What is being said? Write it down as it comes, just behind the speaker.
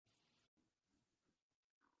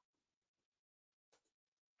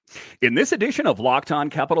In this edition of Locked On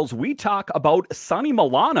Capitals, we talk about Sonny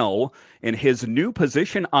Milano and his new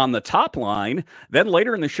position on the top line. Then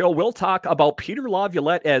later in the show, we'll talk about Peter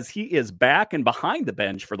Laviolette as he is back and behind the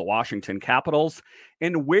bench for the Washington Capitals.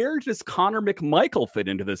 And where does Connor McMichael fit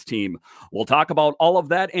into this team? We'll talk about all of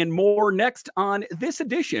that and more next on this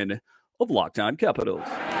edition of Locked On Capitals.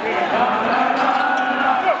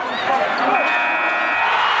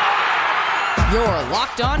 You're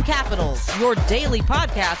Locked On Capitals, your daily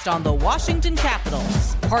podcast on the Washington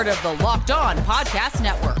Capitals. Part of the Locked On Podcast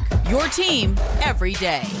Network, your team every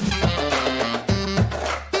day.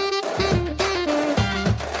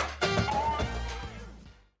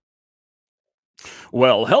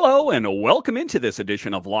 Well, hello and welcome into this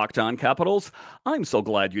edition of Locked On Capitals. I'm so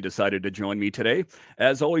glad you decided to join me today.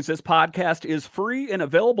 As always, this podcast is free and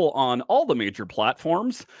available on all the major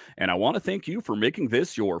platforms, and I want to thank you for making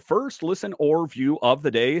this your first listen or view of the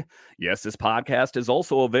day. Yes, this podcast is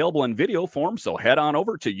also available in video form, so head on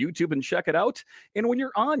over to YouTube and check it out. And when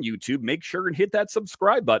you're on YouTube, make sure and hit that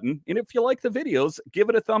subscribe button. And if you like the videos, give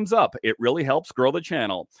it a thumbs up. It really helps grow the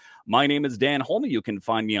channel. My name is Dan Holme. You can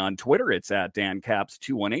find me on Twitter. It's at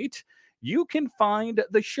DanCaps218. You can find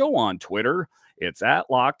the show on Twitter. It's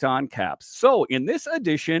at Locked On Caps. So in this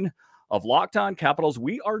edition of Locked On Capitals,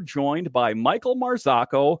 we are joined by Michael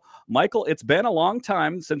Marzocco. Michael, it's been a long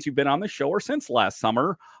time since you've been on the show, or since last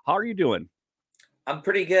summer. How are you doing? I'm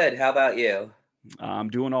pretty good. How about you? I'm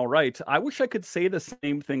doing all right. I wish I could say the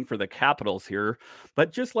same thing for the Capitals here,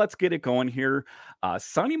 but just let's get it going here.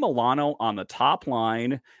 Sonny Milano on the top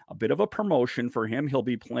line, a bit of a promotion for him. He'll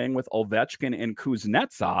be playing with Ovechkin and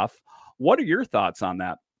Kuznetsov. What are your thoughts on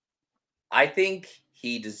that? I think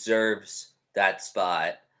he deserves that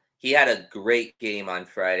spot. He had a great game on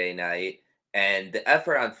Friday night, and the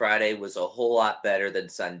effort on Friday was a whole lot better than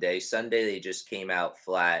Sunday. Sunday, they just came out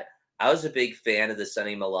flat. I was a big fan of the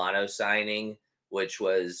Sonny Milano signing, which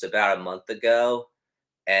was about a month ago,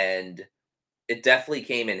 and it definitely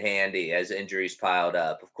came in handy as injuries piled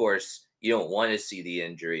up. Of course, you don't want to see the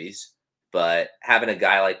injuries, but having a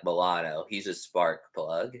guy like Milano, he's a spark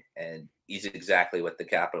plug, and he's exactly what the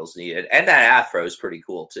Capitals needed. And that afro is pretty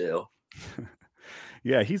cool, too.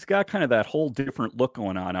 Yeah, he's got kind of that whole different look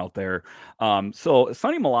going on out there. So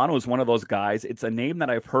Sonny Milano is one of those guys. It's a name that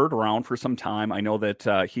I've heard around for some time. I know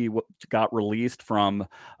that he got released from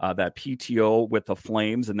that PTO with the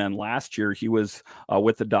Flames. And then last year he was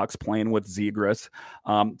with the Ducks playing with Zegras.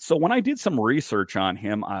 So when I did some research on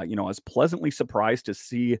him, I was pleasantly surprised to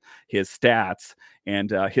see his stats.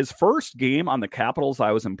 And his first game on the Capitals, I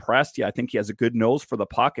was impressed. Yeah, I think he has a good nose for the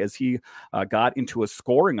puck as he got into a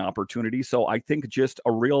scoring opportunity. So I think just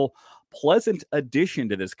a real pleasant addition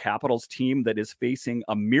to this Capitals team that is facing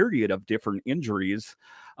a myriad of different injuries.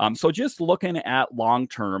 So just looking at long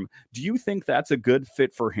term, do you think that's a good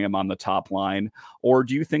fit for him on the top line? Or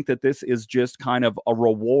do you think that this is just kind of a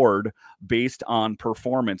reward based on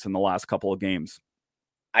performance in the last couple of games?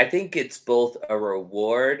 I think it's both a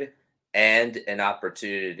reward and an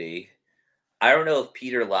opportunity. I don't know if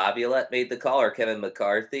Peter Laviolette made the call or Kevin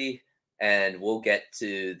McCarthy, and we'll get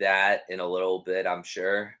to that in a little bit, I'm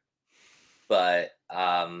sure. But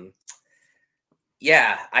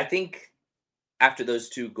yeah, I think after those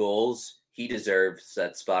two goals, he deserves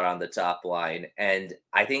that spot on the top line. And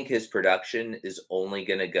I think his production is only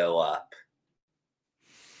going to go up.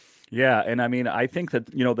 Yeah, and I mean, I think that,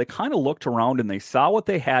 they kind of looked around and they saw what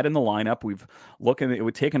they had in the lineup. We've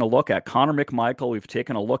taken a look at Connor McMichael. We've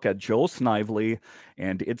taken a look at Joe Snively.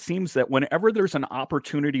 And it seems that whenever there's an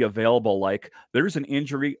opportunity available, like there's an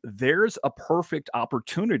injury, there's a perfect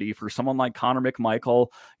opportunity for someone like Connor McMichael.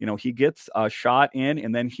 He gets a shot in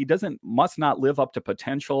and then he must not live up to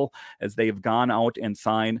potential as they've gone out and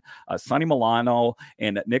signed Sonny Milano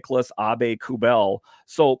and Nicholas Aube-Kubel.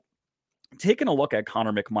 So taking a look at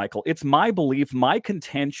Connor McMichael, it's my belief, my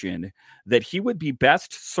contention that he would be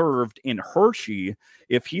best served in Hershey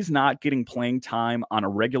if he's not getting playing time on a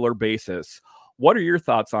regular basis. What are your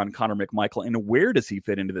thoughts on Connor McMichael and where does he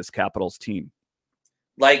fit into this Capitals team?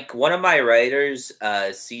 Like one of my writers,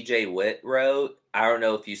 CJ Witt wrote, I don't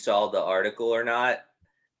know if you saw the article or not,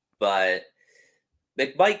 but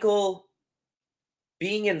McMichael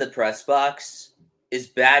being in the press box is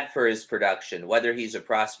bad for his production, whether he's a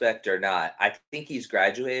prospect or not. I think he's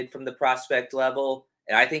graduated from the prospect level,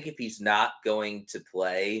 and I think if he's not going to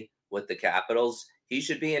play with the Capitals, he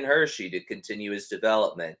should be in Hershey to continue his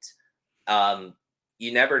development.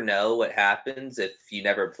 You never know what happens if you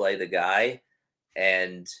never play the guy,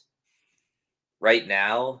 and right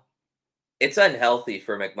now, it's unhealthy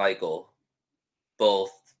for McMichael,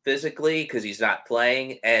 both physically because he's not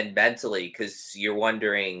playing and mentally because you're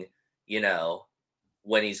wondering,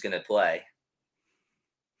 when he's going to play.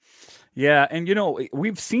 Yeah, and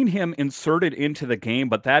we've seen him inserted into the game,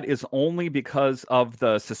 but that is only because of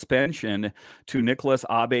the suspension to Nicholas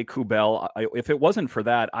Abe-Kubel. If it wasn't for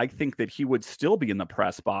that, I think that he would still be in the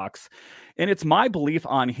press box. And it's my belief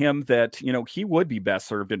on him that, he would be best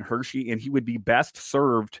served in Hershey, and he would be best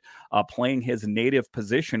served playing his native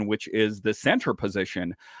position, which is the center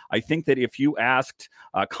position. I think that if you asked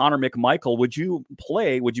Connor McMichael, would you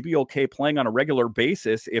be okay playing on a regular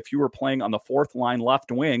basis if you were playing on the fourth line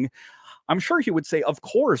left wing? I'm sure he would say, of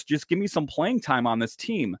course, just give me some playing time on this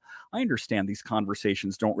team. I understand these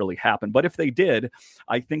conversations don't really happen, but if they did,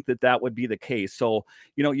 I think that would be the case. So,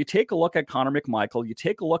 you take a look at Connor McMichael, you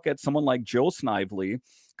take a look at someone like Joe Snively.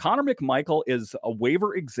 Connor McMichael is a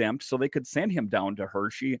waiver exempt, so they could send him down to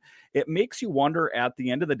Hershey. It makes you wonder at the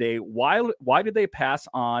end of the day, why did they pass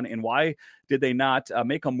on, and why did they not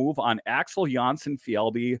make a move on Axel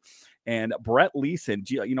Jonsson-Fjällby and Brett Leason?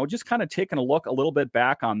 Just kind of taking a look a little bit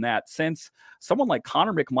back on that, since someone like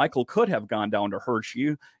Connor McMichael could have gone down to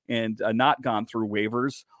Hershey and not gone through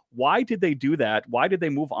waivers. Why did they do that? Why did they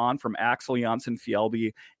move on from Axel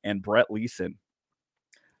Jonsson-Fjällby and Brett Leason?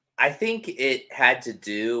 I think it had to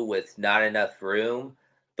do with not enough room,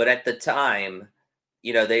 but at the time,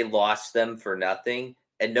 they lost them for nothing,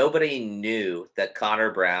 and nobody knew that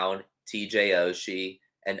Connor Brown, TJ Oshie,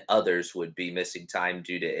 and others would be missing time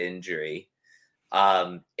due to injury.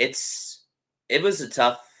 It was a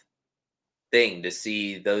tough thing to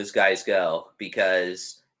see those guys go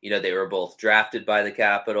because, they were both drafted by the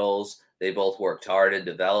Capitals. They both worked hard in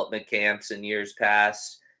development camps in years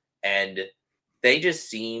past, and they just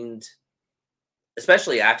seemed,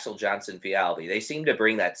 especially Axel Jonsson-Fjällby, they seemed to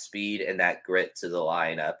bring that speed and that grit to the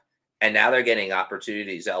lineup. And now they're getting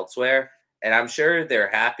opportunities elsewhere. And I'm sure they're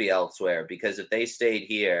happy elsewhere, because if they stayed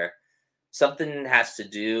here, something has to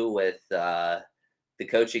do with the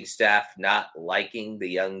coaching staff not liking the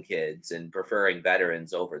young kids and preferring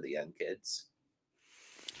veterans over the young kids.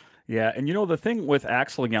 Yeah, and the thing with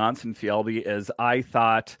Axel Jonsson-Fjällby is I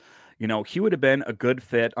thought, he would have been a good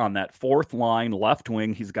fit on that fourth line left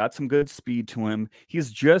wing. He's got some good speed to him. He's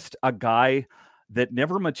just a guy that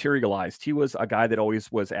never materialized. He was a guy that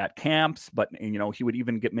always was at camps, but he would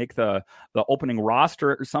even make the opening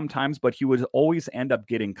roster sometimes, but he would always end up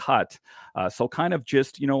getting cut. So kind of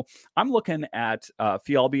just, I'm looking at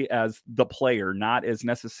Fjällby as the player, not as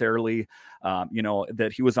necessarily,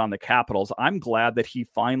 that he was on the Capitals. I'm glad that he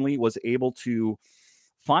finally was able to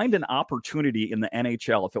find an opportunity in the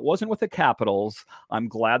NHL. If it wasn't with the Capitals, I'm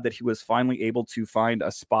glad that he was finally able to find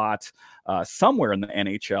a spot somewhere in the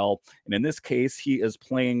NHL. And in this case, he is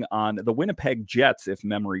playing on the Winnipeg Jets, if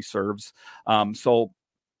memory serves. So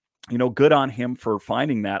good on him for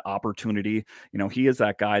finding that opportunity. He is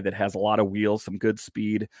that guy that has a lot of wheels, some good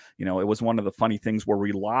speed. It was one of the funny things where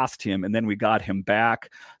we lost him and then we got him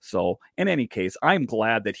back. So in any case, I'm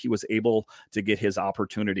glad that he was able to get his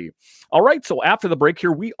opportunity. All right. So after the break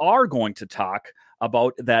here, we are going to talk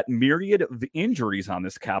about that myriad of injuries on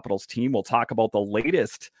this Capitals team. We'll talk about the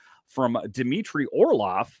latest from Dmitry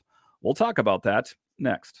Orlov. We'll talk about that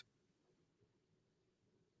next.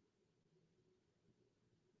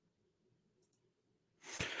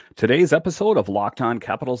 Today's episode of Locked On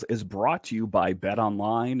Capitals is brought to you by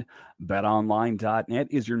BetOnline. BetOnline.net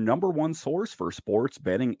is your number one source for sports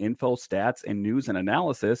betting info, stats, and news and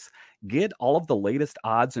analysis. Get all of the latest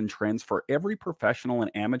odds and trends for every professional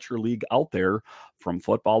and amateur league out there. From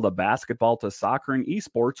football to basketball to soccer and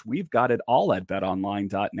esports, we've got it all at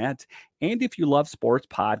BetOnline.net. And if you love sports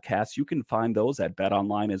podcasts, you can find those at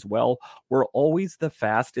BetOnline as well. We're always the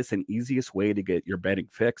fastest and easiest way to get your betting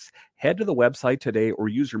fix. Head to the website today or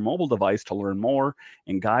use your mobile device to learn more.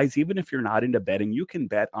 And guys, even if you're not into betting, you can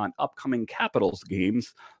bet on upcoming Capitals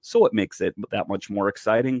games, so it makes it that much more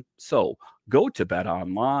exciting. So go to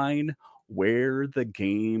BetOnline, where the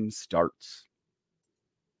game starts.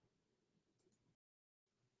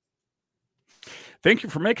 Thank you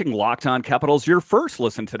for making Locked On Capitals your first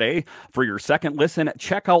listen today. For your second listen,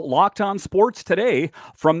 check out Locked On Sports Today.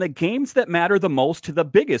 From the games that matter the most to the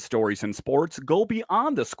biggest stories in sports, go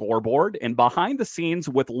beyond the scoreboard and behind the scenes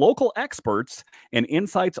with local experts and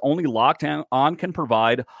insights only Locked On can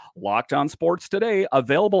provide. Locked On Sports Today,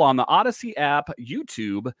 available on the Odyssey app,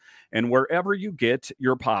 YouTube, and wherever you get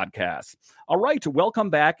your podcasts. All right, welcome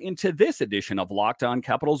back into this edition of Locked On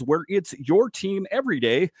Capitals, where it's your team every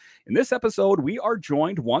day. In this episode, we are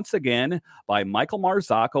joined once again by Michael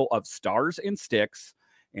Marzocco of Stars and Sticks.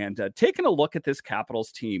 And taking a look at this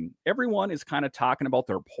Capitals team, everyone is kind of talking about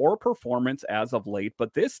their poor performance as of late,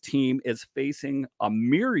 but this team is facing a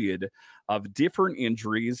myriad of different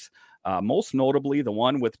injuries. Most notably, the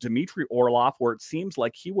one with Dmitry Orlov, where it seems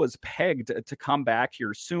like he was pegged to come back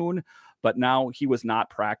here soon, but now he was not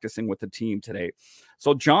practicing with the team today.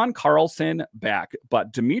 So John Carlson back,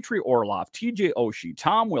 but Dmitry Orlov, TJ Oshie,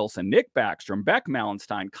 Tom Wilson, Nick Backstrom, Beck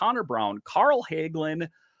Malenstein, Connor Brown, Carl Hagelin.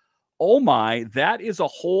 Oh my, that is a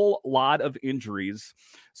whole lot of injuries.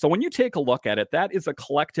 So when you take a look at it, that is a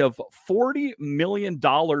collective $40 million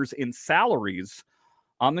in salaries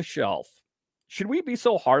on the shelf. Should we be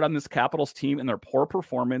so hard on this Capitals team and their poor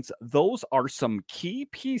performance? Those are some key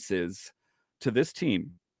pieces to this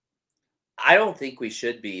team. I don't think we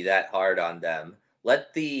should be that hard on them.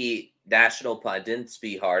 Let the national pundits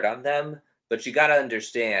be hard on them, but you got to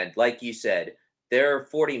understand, like you said, there are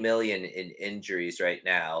 40 million in injuries right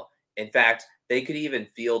now. In fact, they could even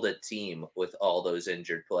field a team with all those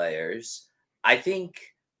injured players. I think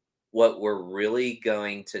what we're really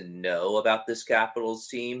going to know about this Capitals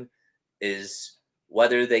team is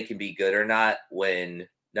whether they can be good or not when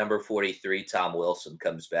number 43, Tom Wilson,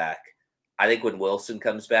 comes back. I think when Wilson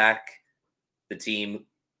comes back, the team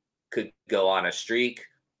could go on a streak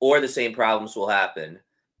or the same problems will happen,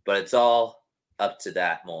 but it's all up to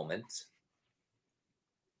that moment.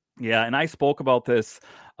 Yeah, and I spoke about this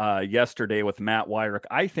yesterday with Matt Wyrick.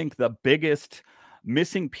 I think the biggest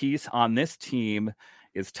missing piece on this team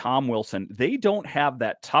is Tom Wilson. They don't have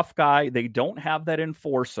that tough guy. They don't have that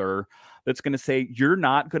enforcer that's going to say, you're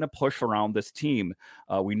not going to push around this team.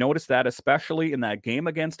 We noticed that especially in that game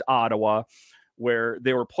against Ottawa, where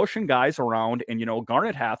they were pushing guys around, and,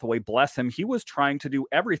 Garnet Hathaway, bless him, he was trying to do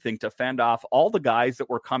everything to fend off all the guys that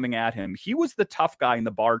were coming at him. He was the tough guy in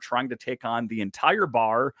the bar trying to take on the entire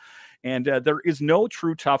bar, and there is no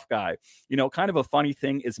true tough guy. Kind of a funny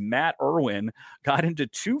thing is Matt Irwin got into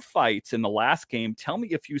 2 fights in the last game. Tell me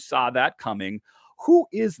if you saw that coming. Who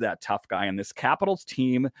is that tough guy in this Capitals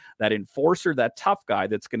team, that enforcer, that tough guy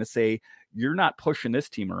that's going to say, you're not pushing this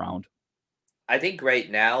team around? I think right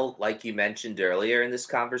now, like you mentioned earlier in this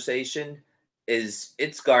conversation,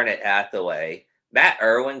 it's Garnet Hathaway. Matt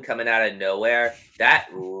Irwin coming out of nowhere, that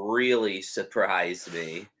really surprised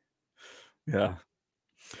me. Yeah.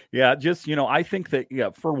 Yeah, just, I think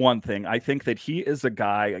that, for one thing, I think that he is a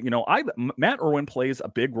guy, Matt Irwin plays a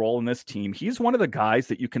big role in this team. He's one of the guys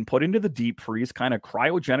that you can put into the deep freeze, kind of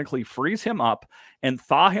cryogenically freeze him up and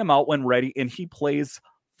thaw him out when ready, and he plays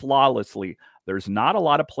flawlessly. There's not a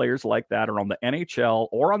lot of players like that around the NHL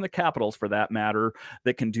or on the Capitals, for that matter,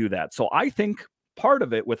 that can do that. So I think part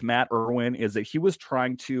of it with Matt Irwin is that he was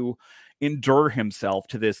trying to endure himself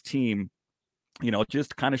to this team,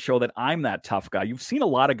 just kind of show that I'm that tough guy. You've seen a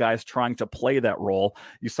lot of guys trying to play that role.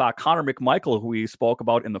 You saw Connor McMichael, who we spoke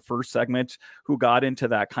about in the first segment, who got into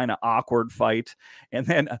that kind of awkward fight. And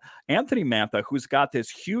then Anthony Mantha, who's got this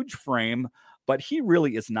huge frame, but he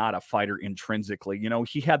really is not a fighter intrinsically.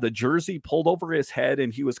 He had the jersey pulled over his head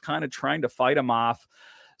and he was kind of trying to fight him off.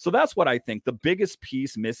 So that's what I think. The biggest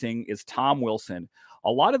piece missing is Tom Wilson.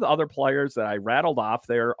 A lot of the other players that I rattled off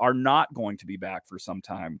there are not going to be back for some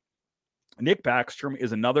time. Nick Backstrom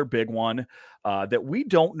is another big one that we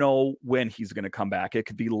don't know when he's going to come back. It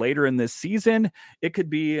could be later in this season. It could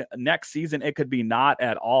be next season. It could be not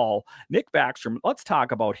at all. Nick Backstrom, let's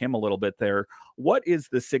talk about him a little bit there. What is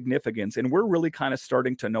the significance? And we're really kind of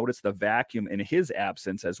starting to notice the vacuum in his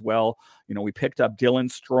absence as well. We picked up Dylan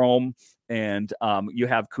Strome, and you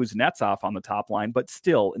have Kuznetsov on the top line, but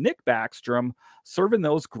still, Nick Backstrom serving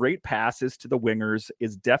those great passes to the wingers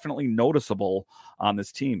is definitely noticeable on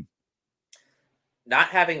this team. Not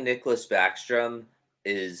having Nicklas Backstrom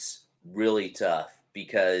is really tough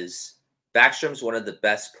because Backstrom's one of the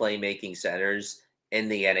best playmaking centers in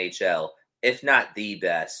the NHL, if not the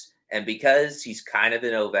best. And because he's kind of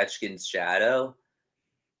in Ovechkin's shadow,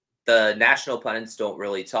 the national pundits don't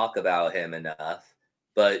really talk about him enough.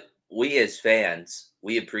 But we as fans,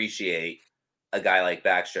 we appreciate a guy like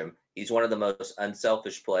Backstrom. He's one of the most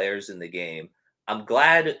unselfish players in the game. I'm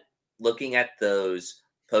glad looking at those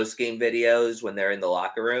post-game videos when they're in the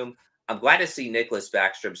locker room, I'm glad to see Nicklas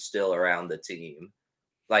Backstrom still around the team.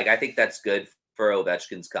 I think that's good for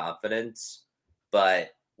Ovechkin's confidence,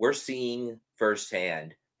 but we're seeing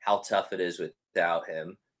firsthand how tough it is without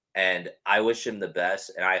him. And I wish him the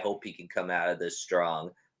best, and I hope he can come out of this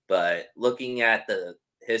strong. But looking at the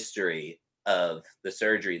history of the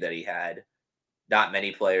surgery that he had, not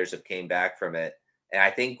many players have came back from it. And I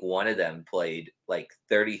think one of them played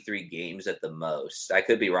 33 games at the most. I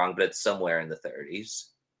could be wrong, but it's somewhere in the 30s.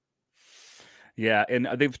 Yeah, and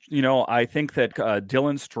they've, I think that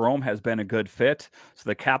Dylan Strome has been a good fit. So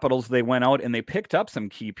the Capitals, they went out and they picked up some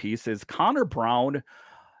key pieces. Connor Brown,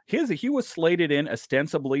 he was slated in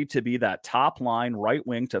ostensibly to be that top line right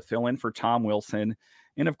wing to fill in for Tom Wilson.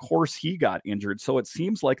 And of course, he got injured. So it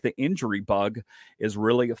seems like the injury bug is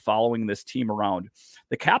really following this team around.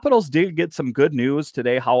 The Capitals did get some good news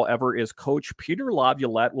today, however, is coach Peter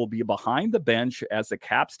Laviolette will be behind the bench as the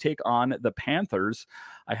Caps take on the Panthers.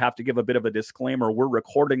 I have to give a bit of a disclaimer. We're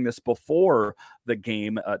recording this before the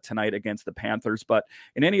game tonight against the Panthers. But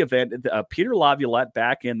in any event, Peter Laviolette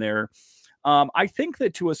back in there. I think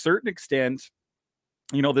that to a certain extent,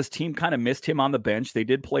 this team kind of missed him on the bench. They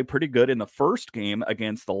did play pretty good in the first game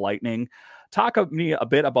against the Lightning. Talk to me a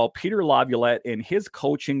bit about Peter Laviolette and his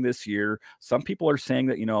coaching this year. Some people are saying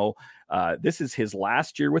that, this is his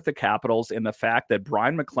last year with the Capitals, and the fact that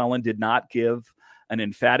Brian McClellan did not give an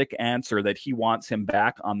emphatic answer that he wants him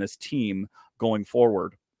back on this team going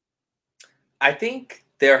forward. I think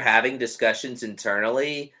they're having discussions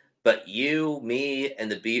internally, but you, me,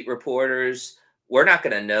 and the beat reporters, we're not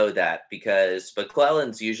going to know that because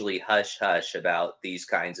McClellan's usually hush-hush about these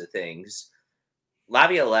kinds of things.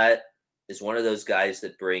 Laviolette is one of those guys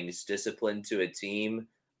that brings discipline to a team.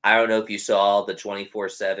 I don't know if you saw the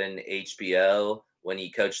 24/7 HBO when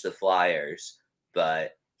he coached the Flyers,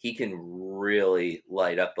 but he can really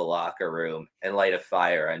light up the locker room and light a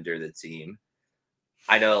fire under the team.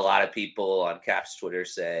 I know a lot of people on Caps Twitter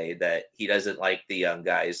say that he doesn't like the young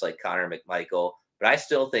guys like Connor McMichael, but I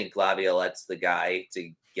still think Laviolette's the guy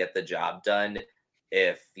to get the job done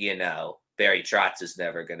if, Barry Trotz is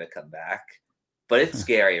never going to come back. But it's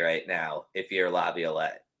scary right now if you're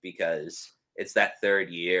Laviolette because it's that third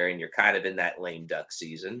year and you're kind of in that lame duck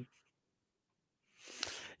season.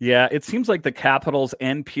 Yeah, it seems like the Capitals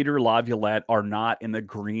and Peter Laviolette are not in the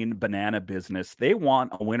green banana business. They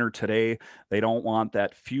want a winner today. They don't want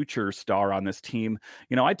that future star on this team.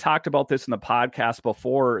 I talked about this in the podcast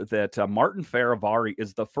before that Martin Faravari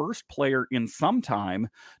is the first player in some time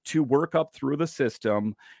to work up through the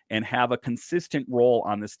system and have a consistent role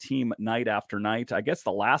on this team night after night. I guess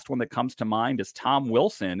the last one that comes to mind is Tom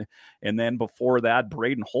Wilson. And then before that,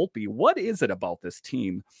 Braden Holtby. What is it about this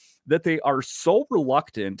team that they are so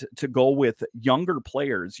reluctant to go with younger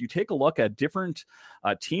players? You take a look at different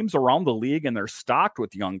teams around the league and they're stocked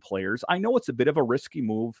with young players. I know it's a bit of a risky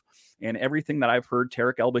move, and everything that I've heard,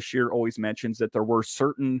 Tarek El-Bashir always mentions that there were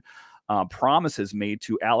certain promises made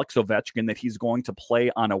to Alex Ovechkin that he's going to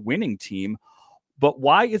play on a winning team. But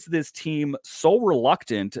why is this team so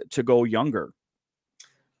reluctant to go younger?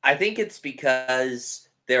 I think it's because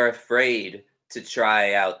they're afraid to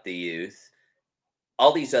try out the youth.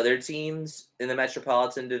 All these other teams in the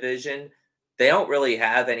Metropolitan Division, they don't really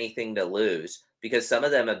have anything to lose because some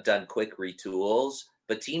of them have done quick retools.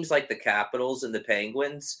 But teams like the Capitals and the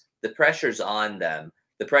Penguins, the pressure's on them.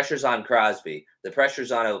 The pressure's on Crosby. The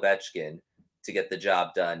pressure's on Ovechkin to get the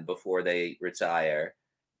job done before they retire.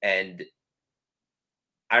 And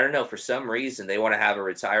I don't know, for some reason, they want to have a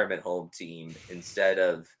retirement home team instead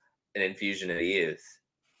of an infusion of youth.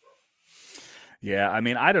 Yeah,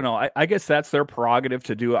 I don't know. I guess that's their prerogative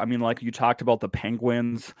to do. Like you talked about the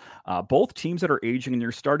Penguins, both teams that are aging, and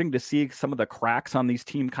you're starting to see some of the cracks on these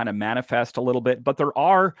teams kind of manifest a little bit. But there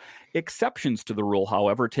are exceptions to the rule,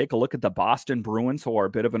 however. Take a look at the Boston Bruins, who are a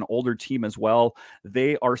bit of an older team as well.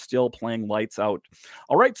 They are still playing lights out.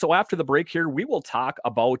 All right, so after the break here, we will talk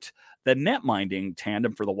about the net-minding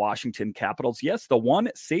tandem for the Washington Capitals. Yes, the one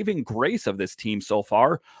saving grace of this team so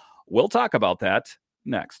far. We'll talk about that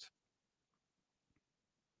next.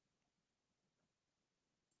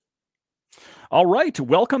 All right,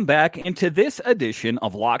 welcome back into this edition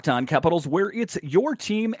of Locked On Capitals, where it's your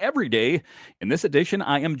team every day. In this edition,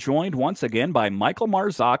 I am joined once again by Michael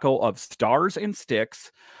Marzocco of Stars and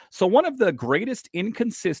Sticks. So one of the greatest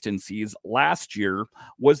inconsistencies last year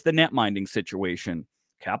was the net-minding situation.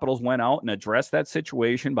 Capitals went out and addressed that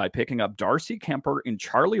situation by picking up Darcy Kuemper and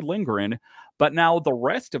Charlie Lindgren, but now the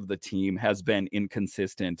rest of the team has been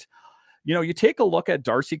inconsistent. You take a look at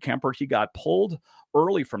Darcy Kuemper, he got pulled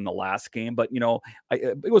early from the last game, but,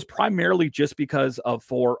 it was primarily just because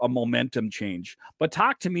for a momentum change. But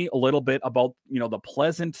talk to me a little bit about, the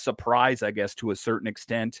pleasant surprise, I guess, to a certain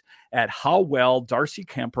extent, at how well Darcy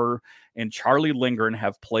Kuemper and Charlie Lindgren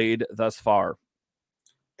have played thus far.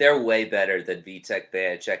 They're way better than Vitek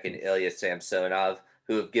Vanacek and Ilya Samsonov,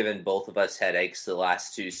 who have given both of us headaches the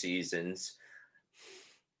last two seasons.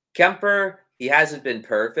 Kuemper, he hasn't been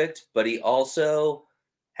perfect, but he also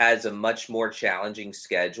has a much more challenging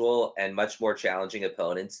schedule and much more challenging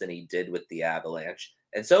opponents than he did with the Avalanche.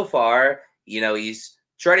 And so far, he's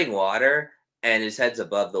treading water. and his head's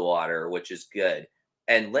above the water, which is good.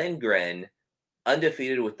 And Lindgren,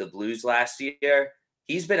 undefeated with the Blues last year,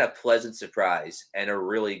 he's been a pleasant surprise and a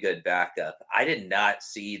really good backup. I did not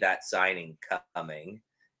see that signing coming.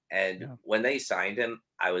 And when they signed him,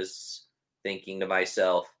 I was thinking to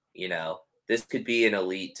myself, this could be an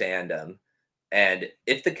elite tandem. And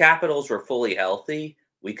if the Capitals were fully healthy,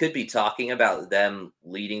 we could be talking about them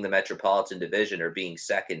leading the Metropolitan Division or being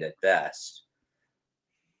second at best.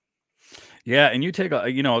 Yeah, and you take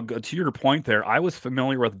to your point there, I was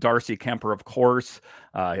familiar with Darcy Kemper, of course.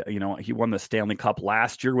 He won the Stanley Cup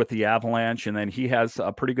last year with the Avalanche, and then he has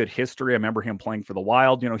a pretty good history. I remember him playing for the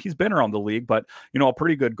Wild. He's been around the league, but, a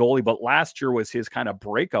pretty good goalie. But last year was his kind of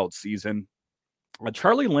breakout season.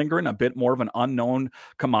 Charlie Lindgren, a bit more of an unknown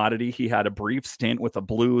commodity. He had a brief stint with the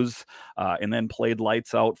Blues and then played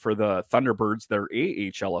lights out for the Thunderbirds, their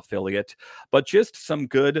AHL affiliate. But just some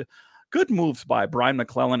good moves by Brian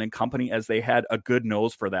McClellan and company, as they had a good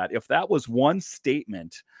nose for that. If that was one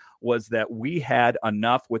statement, was that we had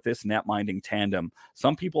enough with this net-minding tandem.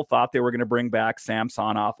 Some people thought they were going to bring back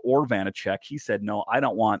Samsonov or Vanacek. He said, no, I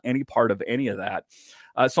don't want any part of any of that.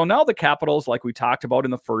 So now the Capitals, like we talked about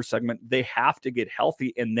in the first segment, they have to get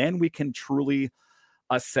healthy, and then we can truly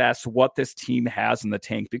assess what this team has in the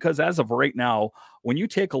tank. Because as of right now, when you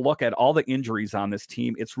take a look at all the injuries on this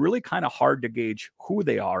team, it's really kind of hard to gauge who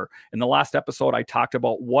they are. In the last episode, I talked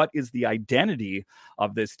about what is the identity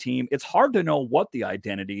of this team. It's hard to know what the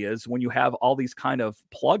identity is when you have all these kind of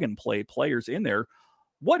plug and play players in there.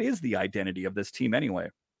 What is the identity of this team anyway?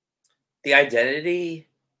 The identity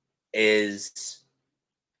is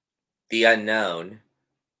the unknown,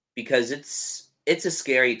 because it's a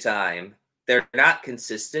scary time. They're not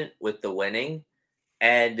consistent with the winning,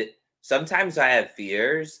 and sometimes I have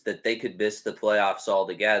fears that they could miss the playoffs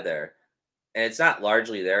altogether. And it's not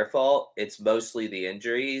largely their fault. It's mostly the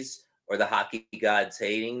injuries or the hockey gods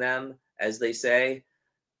hating them, as they say.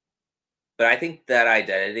 But I think that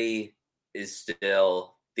identity is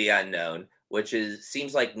still the unknown, which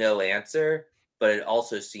seems like no answer, but it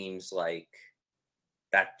also seems like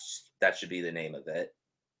that should be the name of it.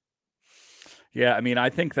 Yeah, I mean, I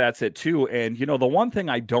think that's it too. And, the one thing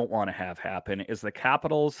I don't want to have happen is the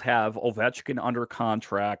Capitals have Ovechkin under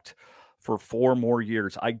contract for 4 more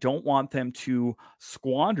years. I don't want them to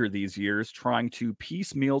squander these years trying to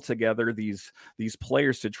piecemeal together these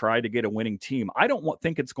players to try to get a winning team. I don't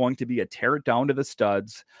think it's going to be a tear it down to the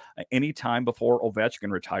studs anytime before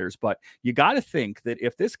Ovechkin retires. But you got to think that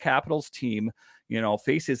if this Capitals team,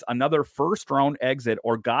 faces another first-round exit,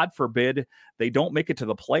 or God forbid they don't make it to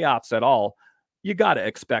the playoffs at all, you got to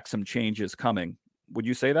expect some changes coming. Would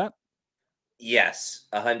you say that? Yes,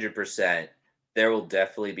 100%. There will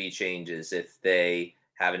definitely be changes if they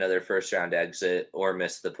have another first-round exit or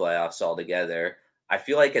miss the playoffs altogether. I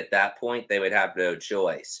feel like at that point they would have no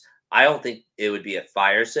choice. I don't think it would be a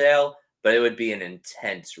fire sale, but it would be an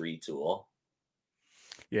intense retool.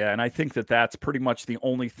 Yeah, and I think that that's pretty much the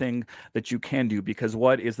only thing that you can do, because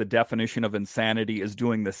what is the definition of insanity is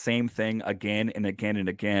doing the same thing again and again and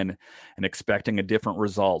again and expecting a different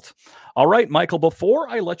result. All right, Michael, before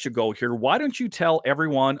I let you go here, why don't you tell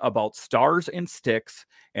everyone about Stars and Sticks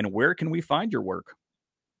and where can we find your work?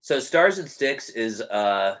 So Stars and Sticks is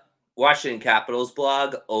a Washington Capitals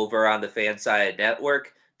blog over on the Fansided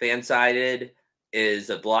Network. Fansided is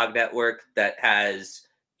a blog network that has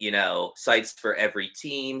sites for every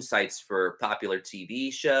team, sites for popular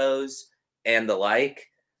TV shows and the like.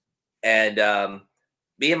 And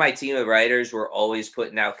me and my team of writers, we're always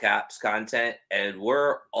putting out Caps content, and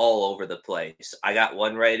we're all over the place. I got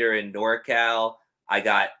one writer in NorCal. I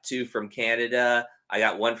got 2 from Canada. I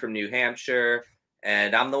got 1 from New Hampshire,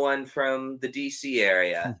 and I'm the one from the DC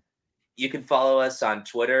area. You can follow us on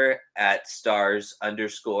Twitter at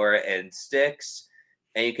stars_and_sticks.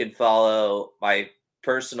 And you can follow my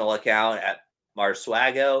personal account at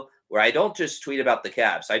Marswago, where I don't just tweet about the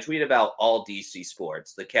Caps. I tweet about all DC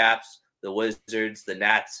sports, the Caps, the Wizards, the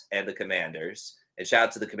Nats, and the Commanders. And shout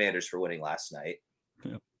out to the Commanders for winning last night.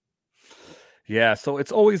 Yeah, so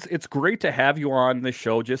it's great to have you on the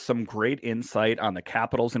show. Just some great insight on the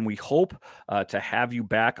Capitals, and we hope to have you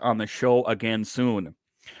back on the show again soon.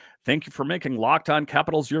 Thank you for making Locked On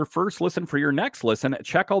Capitals your first listen. For your next listen,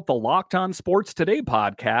 check out the Locked On Sports Today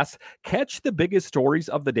podcast. Catch the biggest stories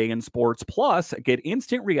of the day in sports, plus get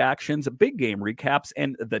instant reactions, big game recaps,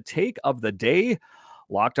 and the take of the day.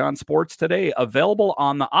 Locked On Sports Today, available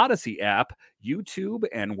on the Odyssey app, YouTube,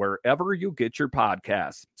 and wherever you get your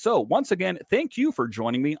podcasts. So once again, thank you for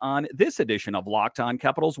joining me on this edition of Locked On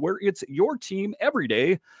Capitals, where it's your team every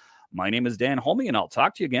day. My name is Dan Holme, and I'll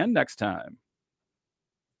talk to you again next time.